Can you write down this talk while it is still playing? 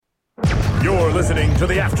You're listening to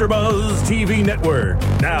the AfterBuzz TV Network,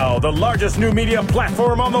 now the largest new media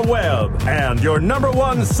platform on the web, and your number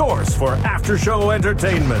one source for after-show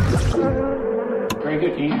entertainment. Very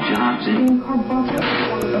good, Ian Johnson. From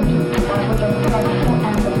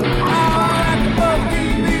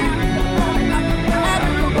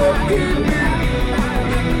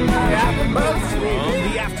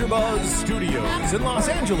the AfterBuzz Studios in Los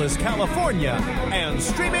Angeles, California, and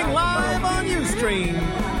streaming live on Ustream,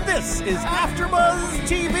 this is AfterBuzz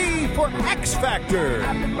TV for X Factor.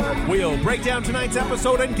 We'll break down tonight's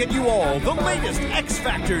episode and get you all the latest X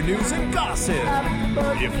Factor news and gossip.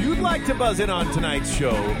 If you'd like to buzz in on tonight's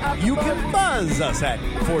show, you can buzz us at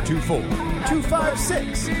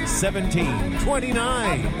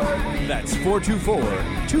 424-256-1729. That's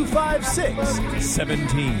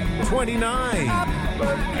 424-256-1729.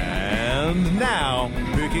 And now,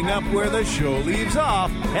 picking up where the show leaves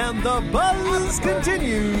off and the buzz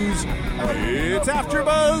continues, it's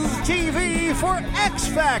AfterBuzz TV for X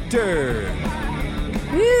Factor.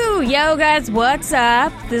 Woo! Yo, guys, what's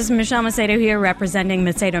up? This is Michelle Macedo here representing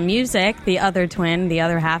Macedo Music. The other twin, the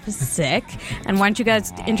other half is sick. And why don't you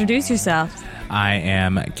guys introduce yourselves? I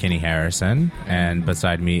am Kenny Harrison, and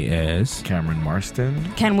beside me is... Cameron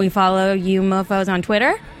Marston. Can we follow you mofos on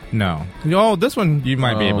Twitter? No. Oh, this one you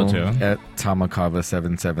might be able to. At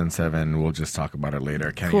Tamakava777. We'll just talk about it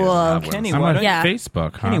later. Kenny Cool. doesn't have one. Kenny, I'm why on don't, Yeah.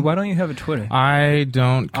 Facebook, huh? Kenny, why don't you have a Twitter? I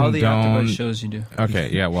don't All the condone... AfterBuzz shows you do. Okay,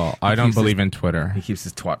 yeah, well, I don't keeps believe in Twitter. He keeps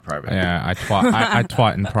his twat private. Yeah, I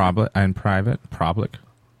twat in private.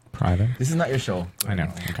 This is not your show. I know.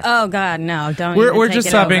 Okay. Oh, God, no. Don't We're even just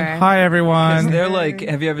take it subbing. over. Hi, everyone. They're like,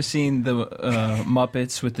 have you ever seen the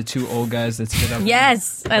Muppets with the two old guys that sit up?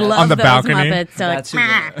 Yes, I love On the those balcony? Muppets. They're That's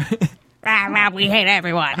like, who they are. we hate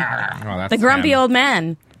everyone. Oh, that's The grumpy him. old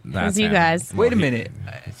men. That's That's you him. guys. Wait a minute.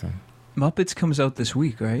 Muppets comes out this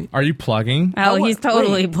week, right? Are you plugging? Oh, he's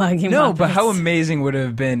totally Wait. plugging No, Muppets. but how amazing would it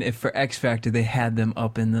have been if for X Factor they had them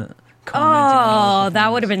up in the commenting Oh, on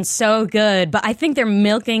that would have been so good. But I think they're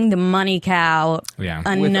milking the money cow Yeah. with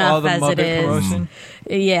all enough the as Muppet it is. promotion.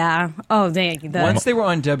 Yeah. Oh, they Once they were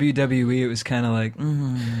on WWE, it was kind of like,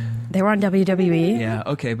 they were on WWE. yeah,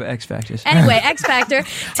 okay, but X Factor's. Anyway, X Factor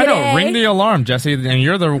I know. Ring the today. alarm, Jesse, and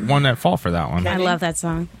you're the one at fault for that one. I love that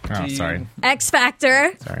song. Oh, sorry. X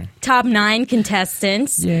Factor. Sorry. Top 9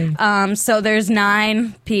 contestants. Yay. So there's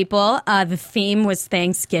 9 people. The theme was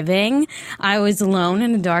Thanksgiving. I was alone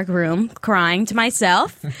in a dark room crying to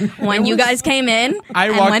myself when you guys came in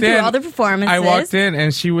and went through all the performances. I walked in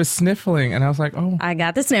and she was sniffling, and I was like, "Oh." I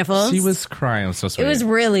got the sniffles. She was crying. It was so sweet. It was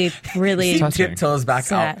really, really. He Touching. tiptoes back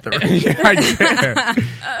Sad. out the room. Yeah, I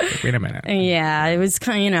did. Wait a minute. Yeah, it was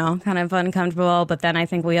kind of uncomfortable. But then I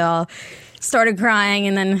think we all started crying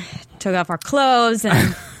and then took off our clothes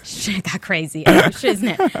and shit got crazy, isn't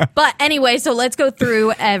it? But anyway, so let's go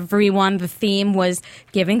through everyone. The theme was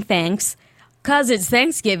giving thanks because it's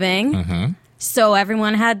Thanksgiving. Mm-hmm. So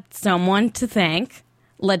everyone had someone to thank.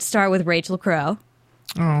 Let's start with Rachel Crow.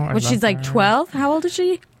 Oh, I Which love she's like her. 12. How old is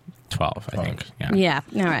she? 12, I think. Yeah. Yeah.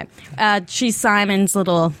 All right. She's Simon's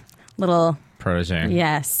little. Protege.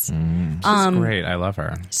 Yes. She's great. I love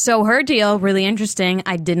her. So her deal, really interesting.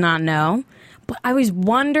 I did not know, but I was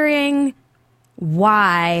wondering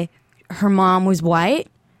why her mom was white,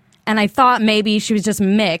 and I thought maybe she was just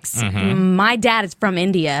mixed. Mm-hmm. My dad is from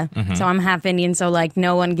India, so I'm half Indian, so like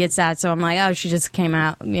no one gets that. So I'm like, oh, she just came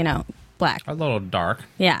out, black. A little dark.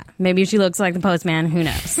 Yeah, maybe she looks like the postman. Who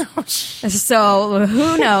knows? So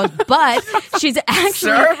who knows? But she's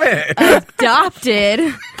actually Serve it. adopted.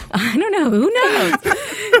 I don't know. Who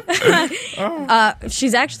knows?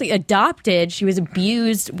 She's actually adopted. She was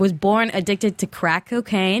abused, was born addicted to crack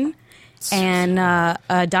cocaine, and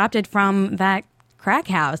adopted from that crack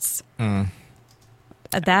house. That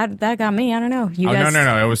got me. I don't know. You guys?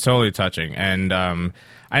 No. It was totally touching. And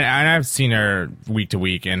I've seen her week to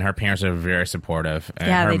week, and her parents are very supportive. And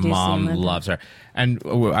Yeah, her they do mom seem like loves her. And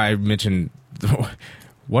I mentioned...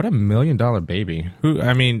 What $1 million baby!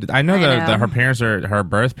 I know that her parents her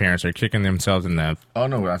birth parents are kicking themselves in the. Oh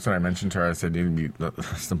no, that's what I mentioned to her. I said it'd be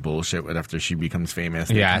some bullshit after she becomes famous.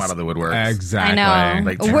 They Yes, come out of the woodwork. Exactly. I know.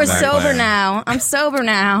 Like, We're exactly. sober now. I'm sober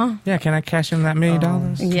now. Yeah, can I cash in that $1 million?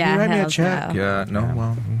 Yeah, you write me a hells check? no. Yeah, no,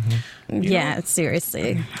 well, Yeah,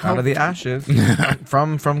 seriously. out of the ashes,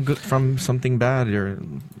 from something bad or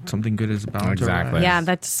something good is bound Exactly. to rise. Yeah,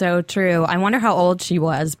 that's so true. I wonder how old she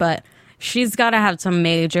was, but she's got to have some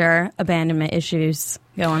major abandonment issues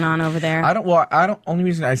going on over there. Only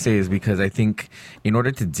reason I say is because I think in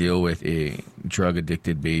order to deal with a drug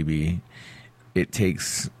addicted baby, it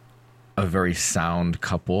takes a very sound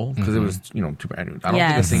couple because it was, I don't think a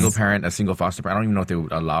Yes. single parent, a single foster parent. I don't even know if they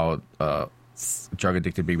would allow drug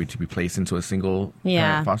addicted baby to be placed into a single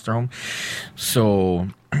parent foster home. So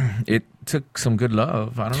it took some good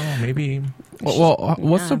love. I don't know, maybe. Well,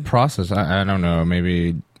 what's the process? I don't know.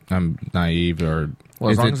 Maybe I'm naive or.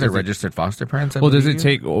 Well, as long as they're registered foster parents. Well, does it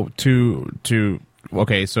take to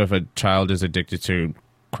okay? So if a child is addicted to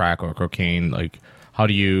crack or cocaine, like how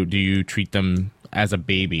do you treat them as a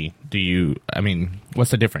baby? What's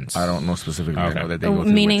the difference? I don't know specifically. Okay. I know that they go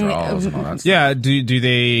through withdrawals and all that stuff. Yeah. Do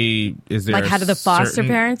they? Is there Like, how do the foster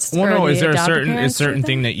parents? Well, or no. the Is there a adoptive parents certain do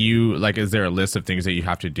thing that you like? Is there a list of things that you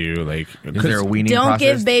have to do? Like, Is there a weaning Don't process?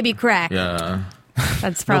 give baby crack. Yeah. That's No,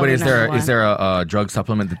 but probably is there a drug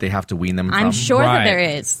supplement that they have to wean them from? I'm sure that Right. there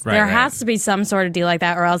is. Right, there right. has to be some sort of deal like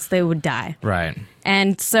that, or else they would die. right?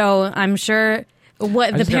 And so I'm sure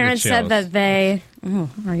what the just got the parents said chills. that they. Oh,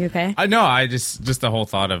 are you okay? No, I just the whole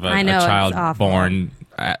thought of a I know, it's child awful. born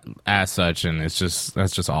as such, and that's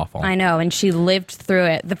just awful. I know, and she lived through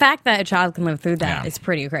it. The fact that a child can live through that is Yeah.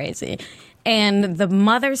 pretty crazy. And the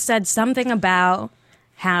mother said something about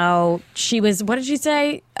how she was. What did she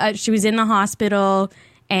say? She was in the hospital,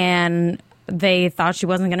 and they thought she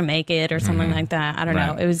wasn't going to make it, or something like that. I don't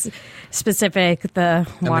know. Right. It was specific. The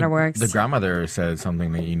And waterworks. The grandmother said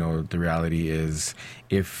something that, the reality is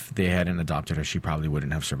if they hadn't adopted her, she probably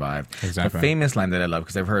wouldn't have survived. Exactly. The famous line that I love,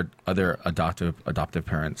 because I've heard other adoptive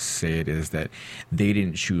parents say it, is that they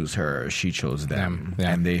didn't choose her, she chose them.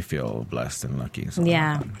 Yeah. And they feel blessed and lucky. So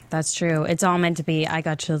Yeah, that's true. It's all meant to be. I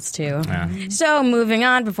got chills too. Yeah. So moving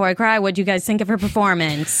on, before I cry, what do you guys think of her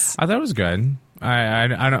performance? I thought it was good.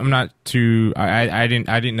 I'm not too. I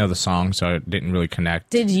didn't know the song, so I didn't really connect.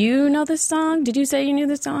 Did you know this song? Did you say you knew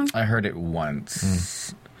this song? I heard it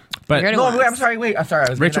once. But You heard it No, once. wait, I'm sorry. Wait, I'm sorry. I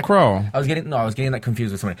was Rachel getting Crow. I was getting that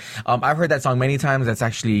confused with somebody. I've heard that song many times. That's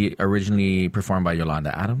actually originally performed by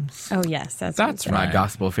Yolanda Adams. Oh yes, that's That's what My right.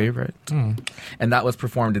 gospel favorite. And that was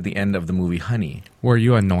performed at the end of the movie Honey. Were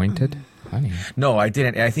you anointed, honey? No, I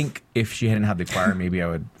didn't. I think if she hadn't had the choir, maybe I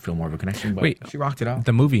would feel more of a connection. But Wait. she rocked it out.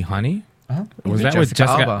 The movie Honey? Uh-huh. Was that with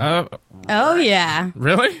Jessica? Alba. Oh yeah.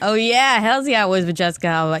 Really? Oh yeah. Hell's yeah. It was with Jessica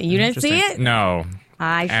Alba. You didn't see Interesting. it? No.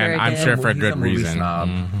 I sure And I'm did. sure for a He's good movie reason. Snob.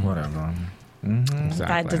 Whatever.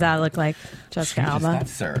 That, did that look like Jessica Alba?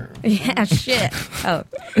 That's sir. Yeah, shit. Oh.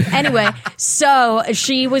 Anyway, so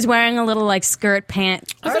she was wearing a little like skirt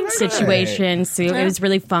pant situation suit. It was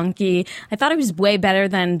really funky. I thought it was way better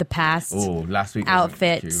than the past Oh, last week wasn't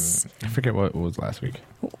outfits. cute. I forget what was last week.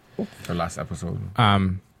 Or last episode.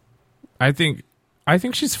 I think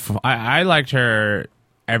she's. I liked her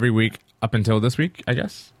every week up until this week, I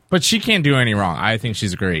guess. But she can't do any wrong. I think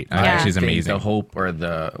she's great. I Yeah. think she's I think amazing. The hope or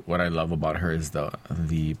what I love about her is the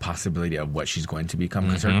possibility of what she's going to become.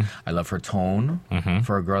 Because I love her tone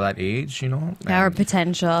for a girl that age. Our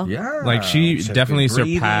potential. Yeah, Like, she has definitely good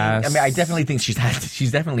breathing. surpassed- I mean, I definitely think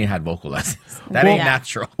she's definitely had vocal lessons. That Well, ain't yeah.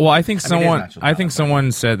 natural. Well, I think I mean, it is natural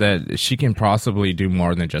someone said that she can possibly do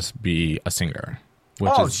more than just be a singer.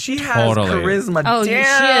 Which is She has totally, charisma. Oh, she Damn.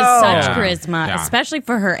 has such Yeah. charisma, Yeah. especially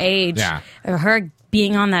for her age. Yeah. Her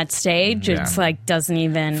being on that stage, Yeah. it's like doesn't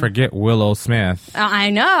even. Forget Willow Smith. I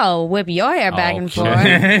know. Whip your hair back and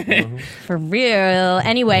Okay. forth. For real.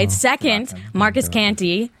 Anyway, second, Marcus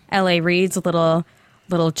Canty, L.A. Reid's little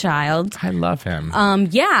child. I love him.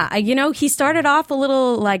 Yeah, he started off a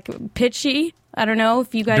little like pitchy. I don't know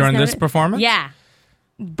if you guys During know this it. performance? Yeah,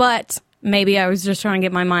 but maybe I was just trying to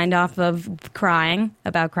get my mind off of crying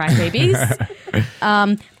about crybabies.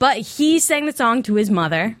 But he sang the song to his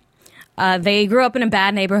mother. They grew up in a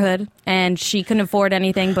bad neighborhood, and she couldn't afford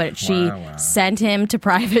anything, but she Wow. sent him to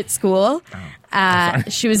private school.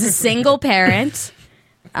 She was a single parent.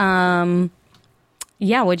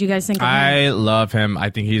 Yeah, what do you guys think of him? I love him. I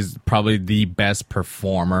think he's probably the best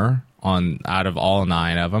performer out of all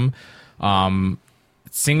 9 of them.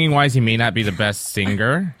 Singing wise, he may not be the best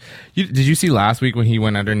singer. Did you see last week when he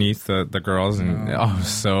went underneath the girls and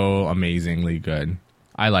so amazingly good.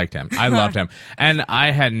 I liked him. I loved him. And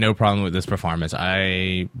I had no problem with this performance.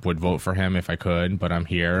 I would vote for him if I could, but I'm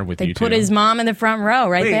here with They you put two. his mom in the front row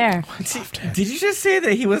right Wait, there. Did you just say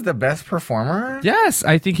that he was the best performer? Yes,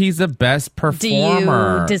 I think he's the best Do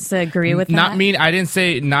performer. you disagree with that? Not me. I didn't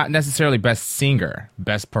say not necessarily best singer,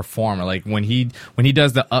 best performer. Like when he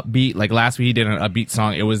does the upbeat, like last week he did an upbeat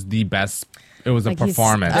song. It was the best. It was Like a he's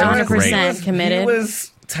performance. It was 100% great. committed. He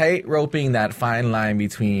was tight roping that fine line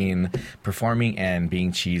between performing and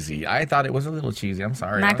being cheesy. I thought it was a little cheesy. I'm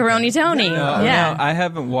sorry. Macaroni Tony. Yeah. No, I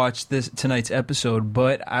haven't watched tonight's episode,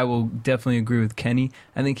 but I will definitely agree with Kenny.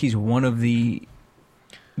 I think he's one of the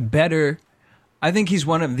better. I think he's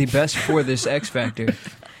one of the best for this X Factor.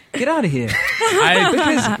 Get out of here. I,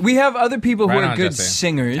 Because we have other people who Right are on, good Jesse.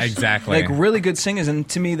 singers. Exactly. Like really good singers. And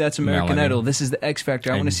to me, that's American Melanie. Idol. This is the X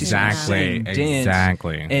Factor. I want to see someone Exactly, sing, dance.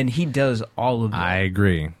 exactly. And he does all of it. I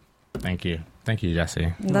agree. Thank you,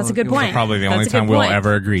 Jesse. That's a good Well, point. Probably the That's only a good time we'll point.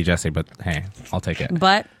 ever agree, Jesse. But hey, I'll take it.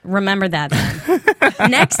 But remember that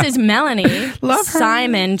then. Next is Melanie.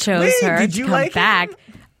 Simon chose Wait, her did to you come like back. him?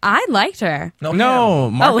 I liked her. No,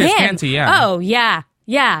 Marcus him. Canty, yeah. Oh, yeah.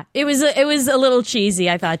 Yeah. It was a little cheesy,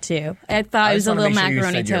 I thought, too. I thought I it was just a wanna little make sure you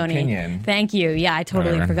macaroni said your Tony. opinion. Thank you. Yeah, I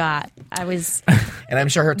totally Whatever. forgot. I was And I'm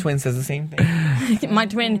sure her twin says the same thing. my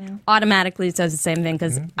twin automatically says the same thing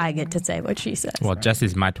because I get to say what she says. Well,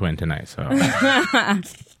 Jesse's my twin tonight, so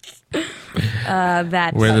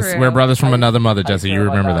That's we're true. we're brothers from another mother, Jesse. You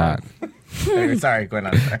remember that? Anyway, sorry, going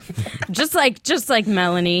on. Sorry. Just like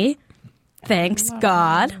Melanie. Thanks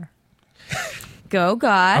God. Go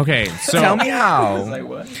God. Okay, so Tell me how. Like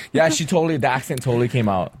what? Yeah, the accent totally came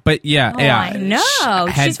out. but yeah, Oh, yeah, I know.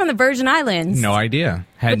 Had She's from the Virgin Islands. no idea.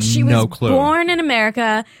 Had But she no was clue. born in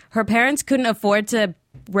America. Her parents couldn't afford to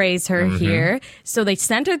raise her Mm-hmm. here, so they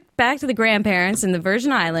sent her back to the grandparents in the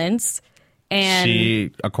Virgin Islands. And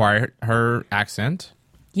She acquired her accent.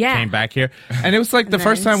 yeah, Came back here, and it was like the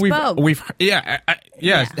first then time spoke. we've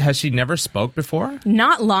Has she never spoke before?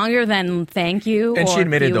 not longer than thank you. And or she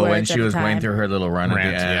admitted few though when words she at a was going time. through her little run Rant,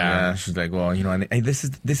 at the end, yeah. she's like, "Well, you know, and, hey, this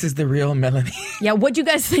is the real Melanie." Yeah, what'd you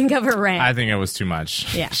guys think of her rant? I think it was too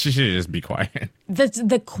much. Yeah. She should just be quiet.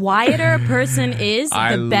 The quieter a person is, the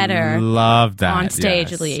I better love that on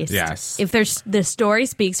stage, yes. at least. Yes. If there's the story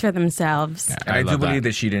speaks for themselves. Yeah, And I do love believe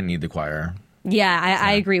that she didn't need the choir.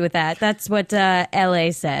 I agree with that. That's what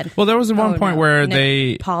LA said. Well, there was one Oh, point no. where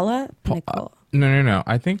Paula? Nicole. No.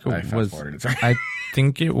 I think I it fast was. forwarded, sorry. I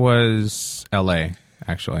think it was L.A.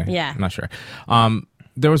 Actually. Yeah. I'm not sure.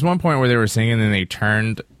 There was one point where they were singing and they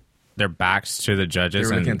turned their backs to the They judges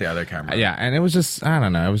were and looking at the other camera. yeah, and it was just I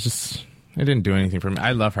don't know. It was just it didn't do anything for me.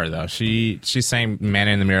 I love her though. She sang "Man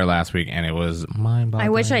in the Mirror" last week and it was mind-boggling. I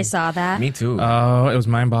wish I saw that. Me too. Oh, it was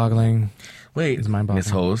mind-boggling. Wait, it's mind-boggling. Miss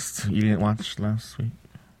Host, you didn't watch last week?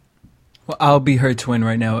 Well, I'll be her twin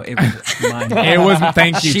right now. It was mine. It was.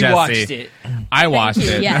 Thank you, She Jesse. watched it. I watched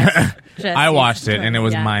Thank you, it. yes. Jesse. I watched it and it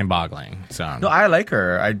was Yeah. mind-boggling. So No, I like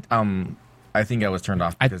her. I think I was turned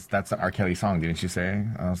off because that's an R. Kelly song, didn't you say?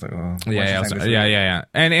 I was like, oh, yeah.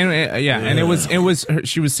 And it was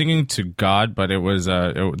she was singing to God, but it was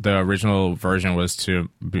the original version was to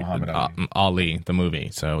Muhammad Ali. Ali, the movie.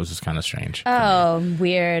 So it was just kind of strange. Oh,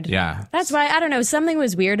 weird. Yeah. That's why, I don't know, something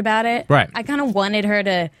was weird about it. Right. I kind of wanted her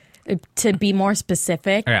to be more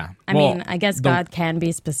specific. Yeah. I Well, mean, I guess God can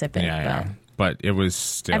be specific, Yeah. But it was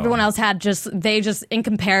still everyone else had they in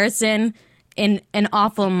comparison, in an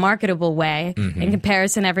awful marketable way, in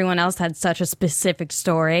comparison, everyone else had such a specific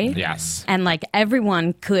story. Yes. And like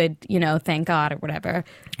everyone could, thank God or whatever.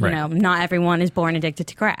 Right. Not everyone is born addicted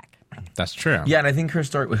to crack. That's true. Yeah, and I think her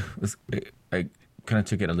story was I kind of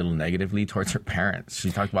took it a little negatively towards her parents.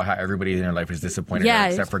 She talked about how everybody in her life was disappointed Yeah. her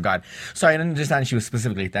except for God. So I didn't understand she was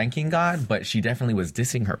specifically thanking God, but she definitely was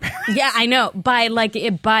dissing her parents. Yeah, I know. By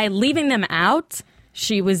leaving them out,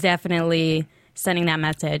 she was definitely sending that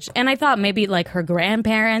message. And I thought maybe like her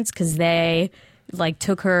grandparents, because they like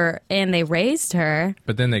took her and they raised her.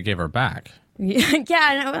 But then they gave her back. Yeah,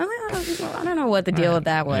 I don't know what the deal with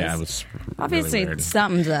that was. Yeah, it was Obviously, really weird.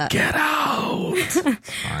 something's up. Get out!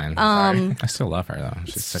 Fine. I still love her though.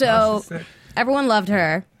 She's sick. So everyone loved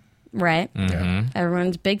her, right? Mm-hmm.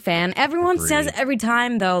 Everyone's a big fan. Everyone says every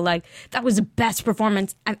time though, like that was the best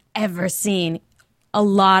performance I've ever seen. A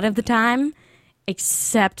lot of the time,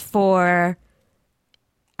 except for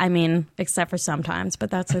sometimes, but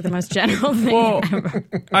that's like the most general thing. Well, ever.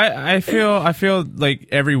 I feel like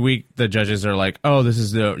every week the judges are like, "Oh, this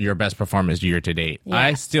is your best performance year to date." Yeah.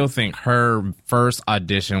 I still think her first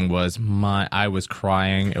audition was I was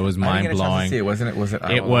crying. It was mind blowing. It wasn't it? Was it?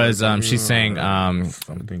 It was. She sang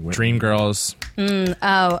something. "Dreamgirls."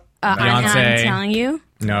 I'm Beyonce. telling you.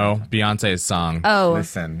 No, Beyonce's song. Oh,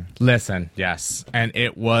 Listen, Yes, and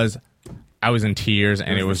it was. I was in tears,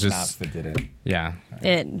 and it was the just snaps that did it. yeah.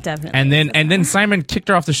 it definitely. And then Simon kicked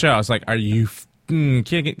her off the show. I was like, "Are you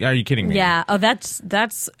kidding me?" Yeah. Oh, that's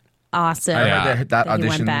awesome. I Yeah. heard that That he went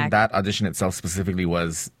audition. back. That audition itself specifically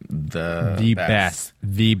was the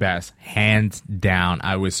best, hands down.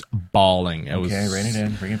 I was bawling. It was Okay, rein it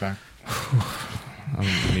in. Bring it back. I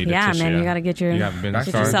need a Yeah, tissue. man, you got to get your You haven't been Get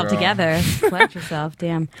get started? yourself girl. together. Collect yourself.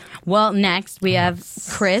 Damn. Well, next we have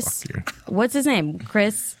Chris. Fuck you. What's his name?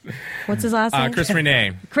 Chris. What's his last name? Chris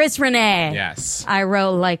Renee. Chris Renee. Yes. I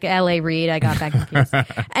wrote like L.A. Reid. I got that confused.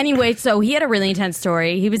 Anyway, so he had a really intense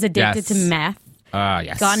story. He was addicted Yes. to meth.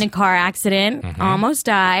 Yes. got in a car accident, almost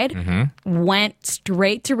died, went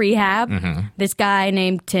straight to rehab. This guy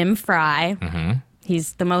named Tim Fry.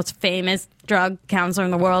 He's the most famous drug counselor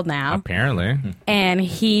in the world now. Apparently. And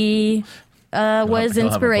he was he'll have a book out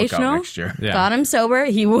inspirational. next year. Yeah. Got him sober.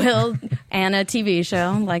 He will. And a TV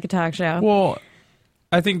show, like a talk show. Well,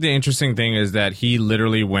 I think the interesting thing is that he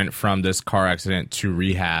literally went from this car accident to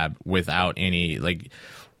rehab without any, like,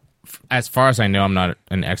 as far as I know, I'm not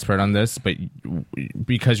an expert on this, but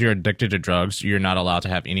because you're addicted to drugs, you're not allowed to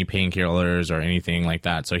have any painkillers or anything like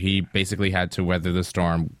that. So he basically had to weather the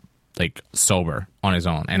storm, like, sober on his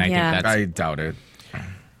own. And I think that's... I doubt it.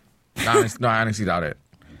 I honestly doubt it.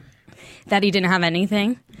 That he didn't have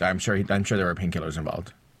anything. I'm sure there were painkillers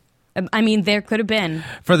involved. I mean, there could have been.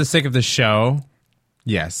 For the sake of the show,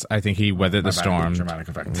 yes, I think he weathered the storm. Dramatic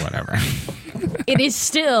effect. Whatever. It is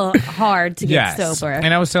still hard to get sober.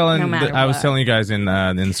 And I was telling you guys in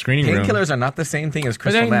the screening room. Painkillers are not the same thing as But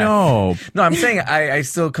crystal I meth. know. No, I'm saying I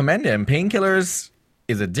still commend him. Painkillers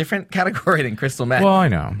is a different category than crystal meth. Well, I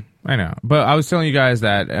know. But I was telling you guys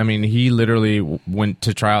that, I mean, he literally went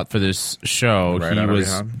to try out for this show. Right He out of was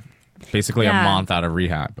rehab. basically a Yeah. month out of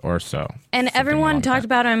rehab or so. And Something everyone along talked that.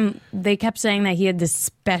 about him. They kept saying that he had this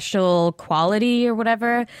special quality or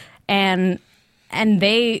whatever. And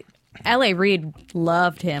LA Reid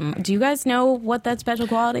loved him. Do you guys know what that special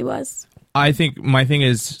quality was? I think my thing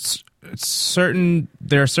is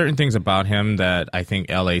there are certain things about him that I think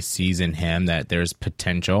LA sees in him that there's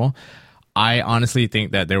potential. I honestly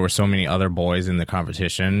think that there were so many other boys in the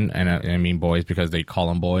competition, and I mean boys because they call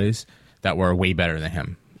them boys, that were way better than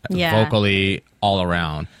him. Yeah. Vocally, all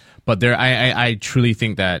around. But I truly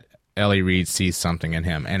think that Ellie Reid sees something in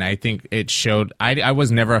him, and I think it showed. I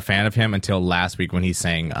was never a fan of him until last week when he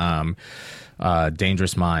sang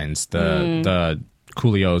Dangerous Minds, the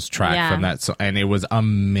Coolio's track from that, and it was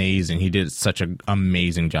amazing. He did such an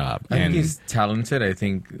amazing job. I think And he's talented. I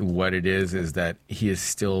think what it is that he is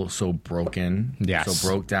still so broken, Yes. so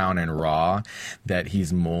broke down and raw that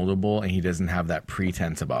he's moldable and he doesn't have that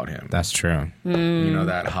pretense about him. that's true. You know,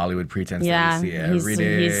 that Hollywood pretense Yeah, that we see every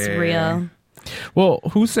day. he's real. Well,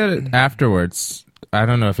 who said it afterwards? I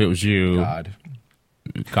don't know if it was you.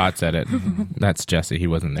 God said it. That's Jesse. He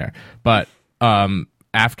wasn't there. But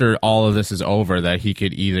after all of this is over, that he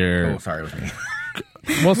could either... Oh, sorry, it was me.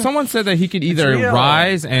 Well, someone said that he could either real.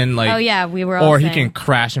 rise and like... Oh, yeah, we were all or he saying. can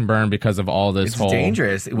crash and burn because of all this It's whole...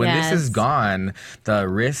 dangerous. When this is Yes. gone, the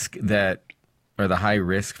risk that, or the high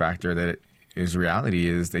risk factor that is reality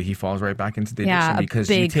is that he falls right back into the addiction Yeah, a because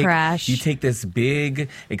big crash. you take this big,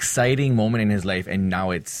 exciting moment in his life and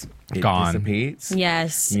now it Gone. dissipates.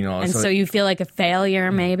 Yes. You know, and so- so you feel like a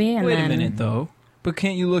failure, maybe. And Wait then, a minute, though. But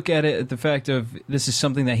can't you look at it at the fact of this is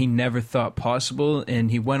something that he never thought possible,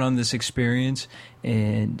 and he went on this experience,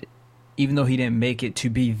 and even though he didn't make it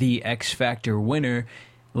to be the X Factor winner,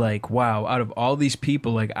 like, wow, out of all these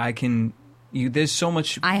people, like, there's so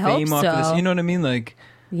much I hope fame off of this. so. You know what I mean? Like,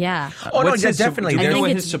 Yeah. Oh, no, what's yeah, his, definitely. Do you I know think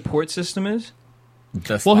what it's- his support system is?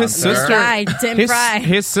 Well, his sponsor. sister, Guy, Tim Fry.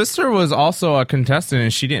 his sister was also a contestant,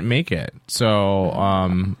 and she didn't make it. So,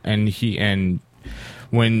 and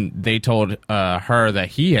when they told her that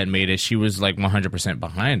he had made it, she was like 100%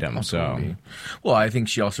 behind him. So, Absolutely. Well, I think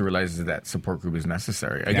she also realizes that support group is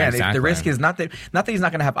necessary. Again, if exactly. the risk is not that he's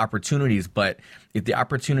not going to have opportunities, but if the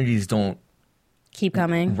opportunities don't Keep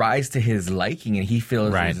coming. rise to his liking and he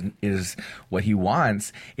feels Right. is what he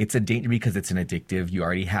wants, it's a danger because it's an addictive. You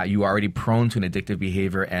already prone to an addictive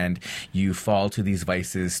behavior, and you fall to these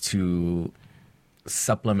vices to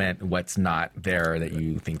supplement what's not there that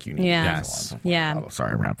you think you need. Yeah. Yes. Yeah. Oh,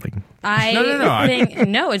 sorry, I'm rambling. I No. think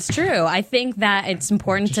no, it's true. I think that it's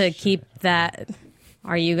important to keep that.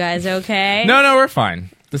 Are you guys okay? no, we're fine.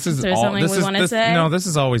 This is there all. something This we is wanna this, say? No, this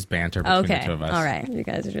is always banter between Okay. the two of us. All right. You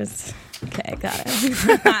guys are just okay. Got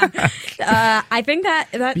it. I think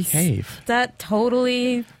that's Behave. That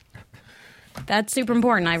totally. That's super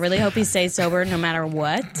important. I really hope he stays sober no matter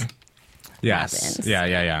what. Yes. happens.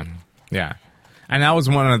 Yeah. And that was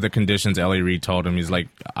one of the conditions Ellie Reid told him. He's like,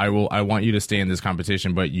 I want you to stay in this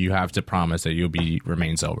competition, but you have to promise that you'll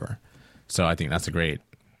remain sober. So I think that's a great,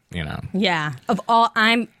 Yeah. Of all,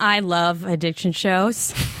 I love addiction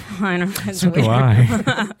shows. I know. It's weird.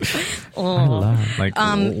 I love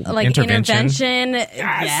like intervention,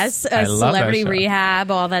 yes, I love that celebrity show.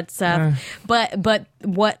 rehab, all that stuff. But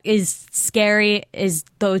what is scary is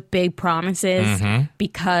those big promises Mm-hmm.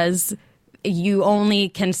 because you only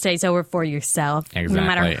can stay sober for yourself, no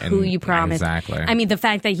matter Exactly. who And- you promise. exactly. I mean, the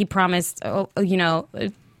fact that he promised,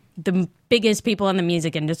 the biggest people in the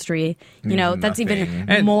music industry. You know, that's even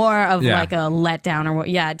And- more of yeah. like a letdown or what.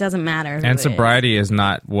 Yeah, it doesn't matter. who And it is. sobriety is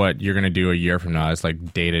not what you're going to do a year from now. It's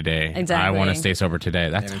like day to day. Exactly. I want to stay sober today.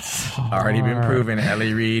 That's And it's already been proven.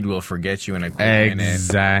 Ellie Reed will forget you in a quick minute.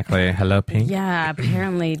 exactly. Hello, Pink. Yeah,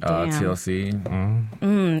 apparently. Damn.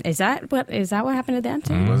 TLC. Is that what happened to that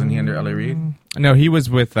too? Wasn't he under Ellie Reed? No, he was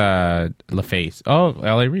with LaFace. Oh,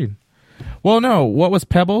 L.A. Reid. Well, no. What was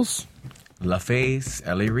Pebbles? LaFace,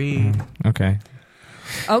 Ellie Reed. Okay.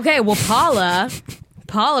 Okay, well, Paula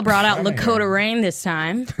brought out Lakota Rain this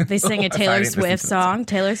time. They sing a Taylor didn't listen Swift to song.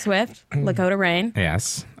 Taylor Swift, Lakota Rain.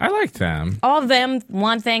 Yes, I like them. All of them,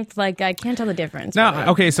 one thing, like I can't tell the difference. No,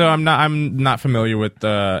 okay. So I'm not familiar with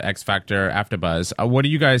the X Factor AfterBuzz. What do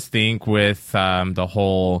you guys think with the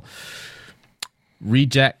whole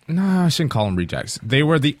reject? No, I shouldn't call them rejects. They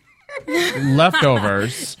were the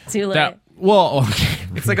leftovers. Too late. That, well, okay.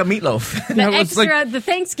 It's like a meatloaf. The That was extra, the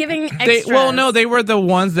Thanksgiving They, extras. well, no, they were the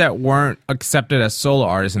ones that weren't accepted as solo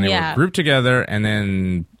artists, and they Yeah. were grouped together and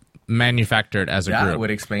then manufactured as a That group.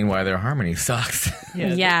 would explain why their harmony sucks.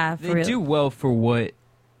 Yeah, they for real. do well for what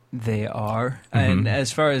they are. And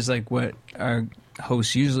as far as like what our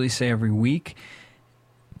hosts usually say every week,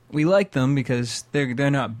 we like them because they're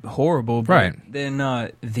not horrible, but Right. they're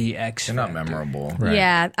not the X They're not Factor. memorable. Right.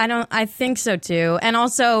 Yeah, I think so too. And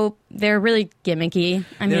also, they're really gimmicky.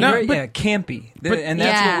 I mean, They're very, campy. And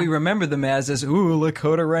that's Yeah. what we remember them as ooh,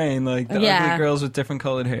 Lakota Rain, like the Yeah. ugly girls with different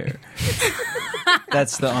colored hair.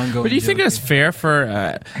 That's the ongoing But do you think joke it's fair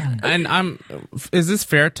for? Is this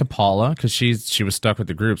fair to Paula because she was stuck with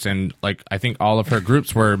the groups and like I think all of her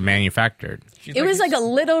groups were manufactured. it was like a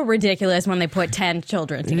little ridiculous when they put 10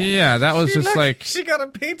 children together. Yeah, that was just like She got a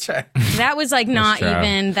paycheck. That was like not true.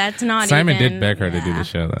 even. That's not Simon even. did beg her to do yeah. the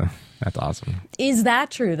show though. That's awesome. Is that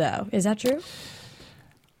true though? Is that true?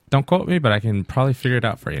 Don't quote me, but I can probably figure it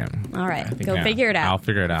out for you. All right, go Yeah, figure it out. I'll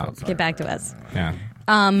figure it out. Get back to us. Yeah.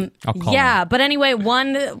 I'll call Yeah, her. but anyway,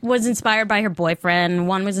 one was inspired by her boyfriend,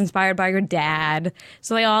 one was inspired by her dad.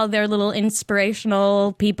 So they're little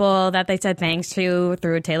inspirational people that they said thanks to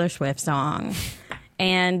through a Taylor Swift song.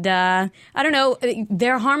 And I don't know,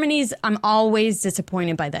 their harmonies, I'm always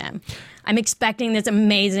disappointed by them. I'm expecting this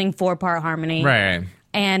amazing 4-part harmony. Right.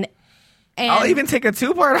 And I'll even take a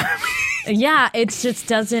 2-part. yeah, it just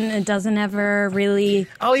doesn't ever really.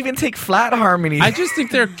 I'll even take flat harmony. I just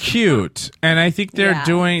think they're cute, and I think Yeah.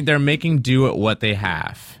 they're making do at what they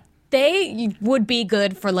have. They would be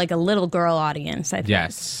good for like a little girl audience, I think.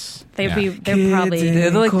 Yes. They're Yeah. probably.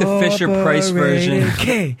 They're like the Fisher Price version.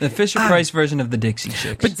 Okay. The Fisher Price version of the Dixie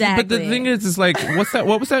Chicks. But Exactly. the thing is like,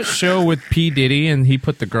 what was that show with P. Diddy and he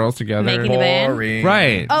put the girls together? Making the band? Boring.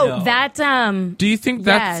 Right. Oh, No. that Do you think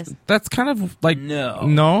Yes. that's kind of like No.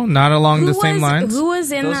 not along the same lines? Who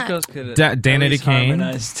was in Those that? girls could Danity Kane.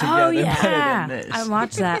 Oh yeah, I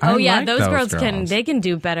watched that. Oh I yeah, like those those girls can girls. they can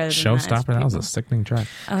do better than Showstopper. That was a sickening track.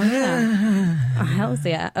 Oh yeah. Oh, hell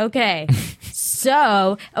yeah. Okay.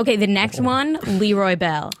 So, the next one, Leroy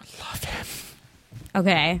Bell. Love him.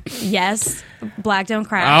 Okay. Yes. Black Don't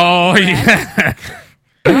Cry. Oh Correct. yeah.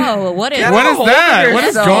 Oh, what is What is that? What is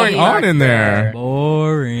yourself. going on in there?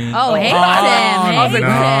 Boring. Oh, hates him. Hates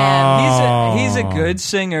him. He's a good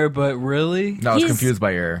singer, but really, No, I was He's- confused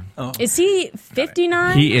by your. Is he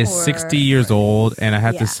 59? He is or- 60 years old, and I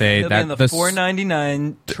have Yeah. to say he'll be in that the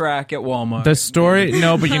 $4.99 track at Walmart. the story.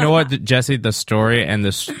 No, but you know what, Jesse? The story and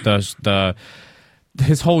the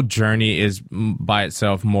his whole journey is by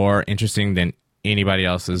itself more interesting than anybody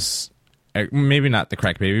else's. Maybe not the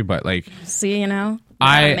Crack Baby, but like See, you know,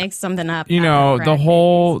 I- make something up. you know after the Crack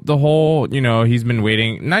whole you know he's been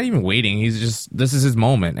waiting, not even waiting. He's just this is his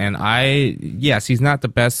moment, and yes, he's not the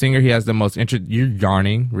best singer. He has the most You're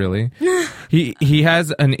yarning, really. he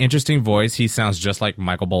has an interesting voice. He sounds just like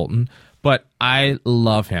Michael Bolton. But I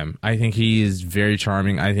love him. I think he is very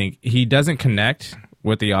charming. I think he doesn't connect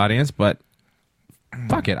with the audience, but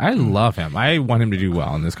fuck it, I love him. I want him to do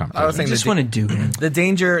well in this competition. I was I saying just want to do him. the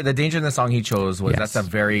danger in the song he chose was Yes. that's a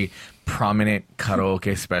very prominent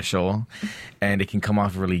karaoke special, and it can come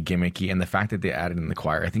off really gimmicky. And the fact that they added in the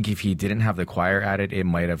choir, I think if he didn't have the choir added, it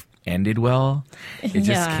might have ended well. It just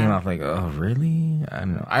Yeah. came off like, oh really? I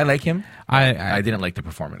don't know. I like him. I I didn't like the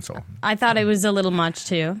performance. So I thought it was a little much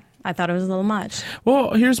too. I thought it was a little much.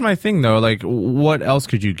 well, here's my thing though. Like, what else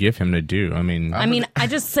could you give him to do? I mean, I mean, I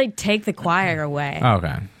just say take the choir away.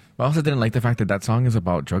 okay. I also didn't like the fact that that song is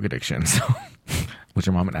about drug addiction. So was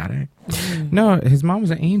your mom an addict? No, his mom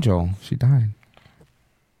was an angel. She died.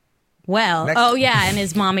 Well, Next. oh yeah, and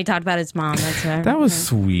his mom. He talked about his mom. That's right. That was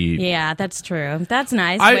sweet. Yeah, that's true. That's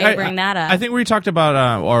nice. Way to bring that up. I think we talked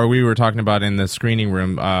about, or we were talking about in the screening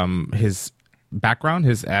room, his background,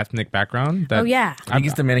 his ethnic background. Oh yeah, I think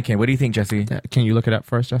he's Dominican. What do you think, Jesse? Can you look it up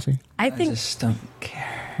for us, Jesse? I I think just don't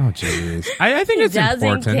care. Oh, jeez. I think he it's doesn't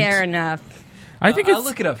important. care enough. I think I'll it's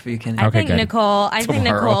look it up for you, Kenny. I Okay, think good. Nicole. I think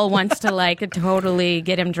Tomorrow. Nicole wants to like totally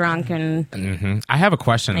get him drunk and I have a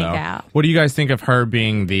question Make though. out. What do you guys think of her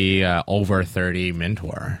being the over 30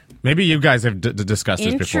 mentor? Maybe you guys have discussed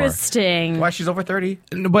this before. interesting. Why she's over 30?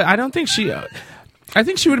 No, but I don't think she. I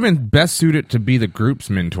think she would have been best suited to be the group's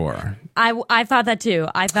mentor. I thought that too.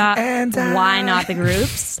 I thought why not the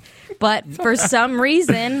groups? But for some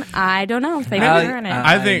reason, I don't know. They I- were in it.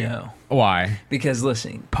 I think know. why? Because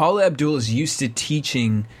listen, Paula Abdul is used to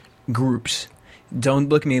teaching groups. Don't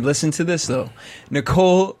look at me. Listen to this though.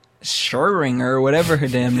 Nicole Scherzinger, whatever her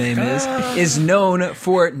damn name is known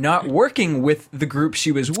for not working with the group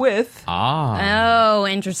she was with Ah, Oh,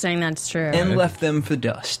 interesting. That's true. and left them for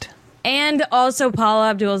dust. And also, Paula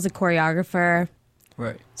Abdul is a choreographer,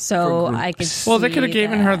 Right. so For I could. groups. well, they could have see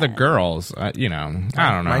given her the that. girls. You know,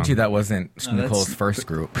 I don't know. Mind you, that wasn't Nicole's that's- first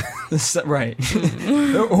group. Right.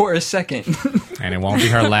 or a second. And it won't be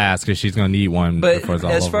her last because she's gonna need one But before it's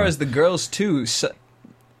all as over. far as the girls too,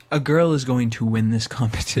 a girl is going to win this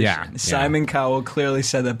competition. Yeah, Simon Cowell clearly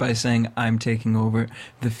said that by saying, "I'm taking over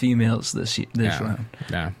the females this yeah, round."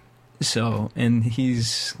 yeah. So, and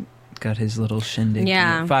he's got his little shindig.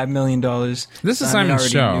 Yeah. $5 million. This is Simon Simon's already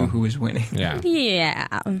show. knew who was winning. Yeah. Yeah.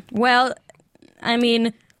 Well, I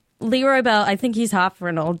mean, Leroy Bell. I think he's hot for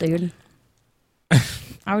an old dude.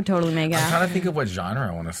 I would totally make I'm out. trying to think of what genre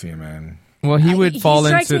I want to see him in. Well, he would fall he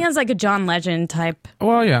strikes into. me as like a John Legend type.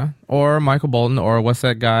 Well, yeah, or Michael Bolton, or what's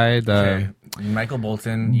that guy? The Okay. Michael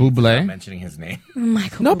Bolton. you Bublé? stop mentioning his name.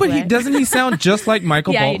 Michael. no, but he Bublé. doesn't. He sound just like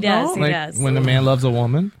Michael Yeah, he Bolton. does, though? he Like, does. When a man loves a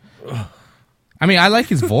woman. I mean, I like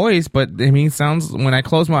his voice, but I mean, he sounds. When I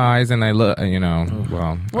close my eyes and I look, well.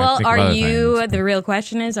 I Well, think of are other you? things. The real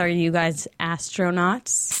question is: are you guys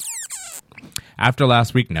astronauts? After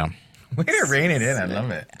last week? No. Way to rein it in. I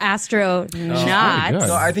love it. Astronauts. good.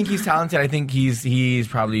 No, I think he's talented. I think he's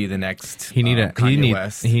probably the next. He Kanye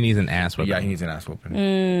West. needs an ass whipping. Yeah, he needs an ass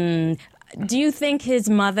whooping. Do you think his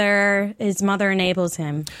mother enables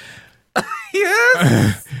him?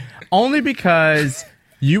 Yes. Only because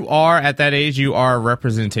you are at that age. You are a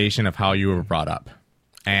representation of how you were brought up,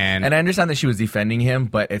 and And I understand that she was defending him,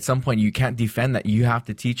 but at some point you can't defend that. You have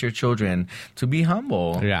to teach your children to be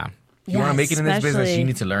humble. yeah. If you want to make it in this business, especially- you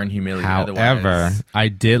need to learn humility. However, Otherwise, I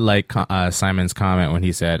did like Simon's comment when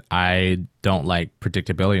he said, I don't like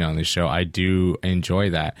predictability on this show. I do enjoy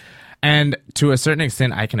that. And to a certain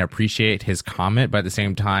extent, I can appreciate his comment, but at the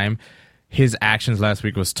same time, his actions last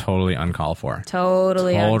week was totally uncalled for.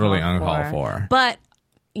 Totally uncalled for. But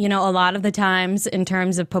a lot of the times, in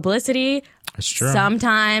terms of publicity, It's true.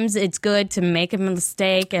 sometimes it's good to make a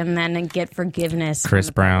mistake and then get forgiveness. from Chris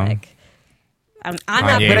the Brown. public. I'm not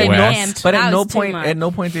Kanye putting West. him. but That at no was too point, much. at no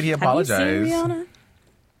point did he Have you apologize. seen Rihanna?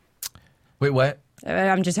 Wait, what?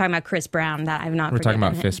 I'm just talking about Chris Brown. That I've not. We're talking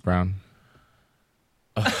about forgiven him. Fist Brown.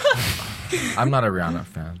 I'm not a Rihanna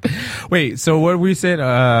fan. Wait, so what we said,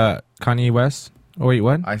 Kanye West? Oh, wait,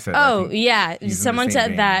 what? I said. Oh I think yeah, he's in the someone same said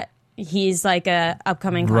vein. that he's like a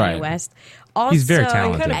upcoming Kanye Right. West. Also, He's very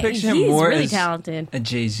talented. I kinda picture him he's more really as- talented. A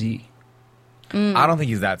Jay-Z. I don't think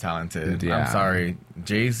he's that talented. Yeah. I'm sorry.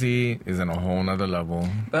 Jay-Z is in a whole nother level.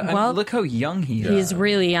 But Well, look how young he is. He's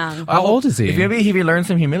really young. How old is he? If maybe he learns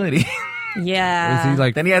some humility, Yeah. Is he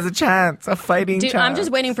like then he has a chance, a fighting Dude, chance. I'm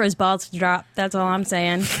just waiting for his balls to drop. That's all I'm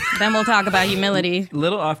saying. Then we'll talk about humility.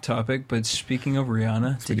 Little off topic, but speaking of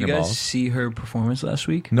Rihanna, Speaking did you of guys balls. see her performance last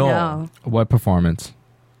week? No. what performance?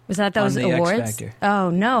 Was that those On the X awards? Factor. Oh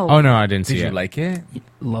no. Oh, no, I didn't see Did you it. like it?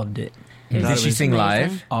 Loved it. It Did was she sing amazing.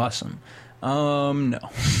 live? Awesome. No.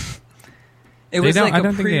 It They was don't- like I a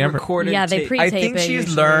don't think they ever- pre-recorded. Yeah, they tape. pre- I tape think it she's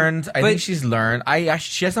usually. learned. I But- think she's learned.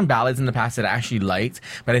 She has some ballads in the past that I actually liked,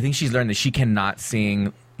 but I think she's learned that she cannot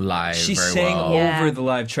sing live. She very sang well. Yeah. over the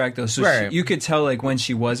live track though, so Right. you could tell like when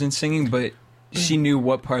she wasn't singing, but she knew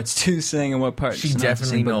what parts to sing and what parts She not to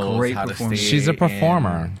definitely sing. But knows great how to performance. stay- She's a and-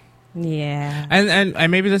 performer. Yeah.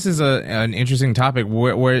 And maybe this is an interesting topic.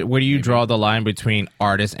 Where do you draw the line between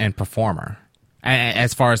artist and performer,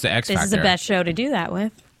 as far as the X This Factor? is the best show to do that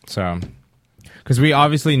with. So, because we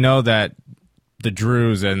obviously know that the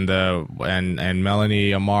Drews and and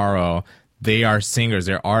Melanie Amaro, they are singers,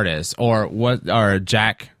 they're artists. Or what? Or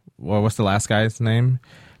Jack? Well, what's the last guy's name?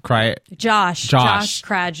 Josh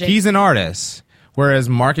Krajic. He's an artist, whereas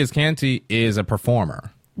Marcus Canty is a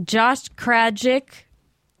performer. Josh Krajic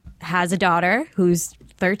has a daughter who's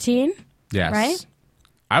 13. Yes, Right?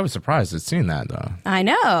 I was surprised at seeing that though. I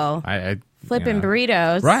know. I Flipping you know.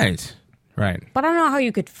 burritos. Right. But I don't know how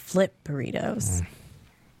you could flip burritos.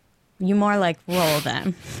 You more like roll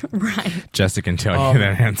them. Right. Jessica can tell you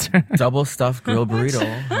that answer. Double stuffed grilled burrito.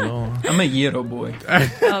 Hello. I'm a gyro boy.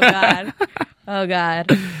 Oh,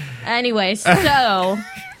 God. Anyway, so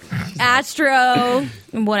Astro,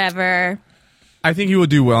 whatever. I think he will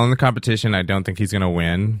do well in the competition. I don't think he's going to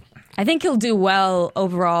win. I think he'll do well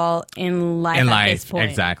overall in life at this point.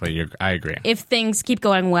 Exactly. I agree. If things keep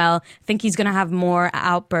going well, I think he's going to have more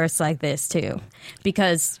outbursts like this too.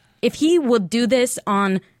 Because if he would do this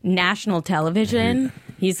on national television,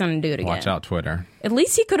 he's going to do it again. Watch out, Twitter. At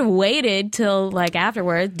least he could have waited till like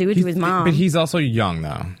afterwards, do it to his mom. But he's also young,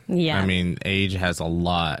 though. Yeah. I mean, age has a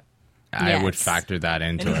lot. I would Yes. factor that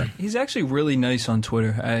into it. He's actually really nice on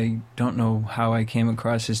Twitter. I don't know how I came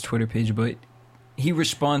across his Twitter page, but he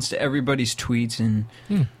responds to everybody's tweets, and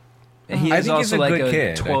he I is think he's also a like good a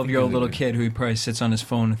kid. I think 12-year-old he's a little good- kid who probably sits on his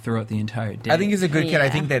phone throughout the entire day. I think he's a good kid. I Yeah.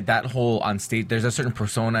 think that whole on stage, there's a certain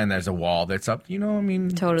persona and there's a wall that's up. You know, I mean,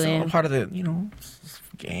 Totally. it's all part of the,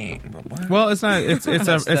 game. But what? Well, it's not. It's a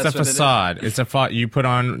That's what it facade. It's a facade you put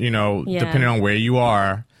on. Yeah. Depending on where you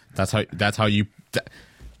are. That's how you.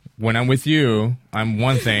 When I'm with you, I'm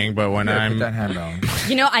one thing, but when Put I'm that hand down.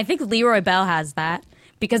 I think Leroy Bell has that.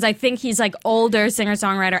 Because I think he's like older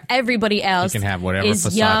singer-songwriter. Everybody else can have whatever is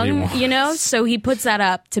facade he young, wants. So he puts that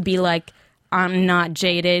up to be like, I'm not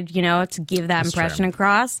jaded, to give that That's impression true.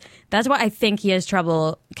 across. That's why I think he has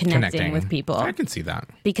trouble connecting with people. I can see that.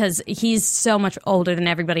 Because he's so much older than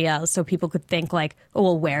everybody else. So people could think like, oh,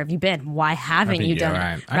 well, where have you been? Why haven't think you you're done right.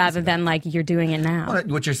 I it? can Rather see than like, you're doing it now. Well,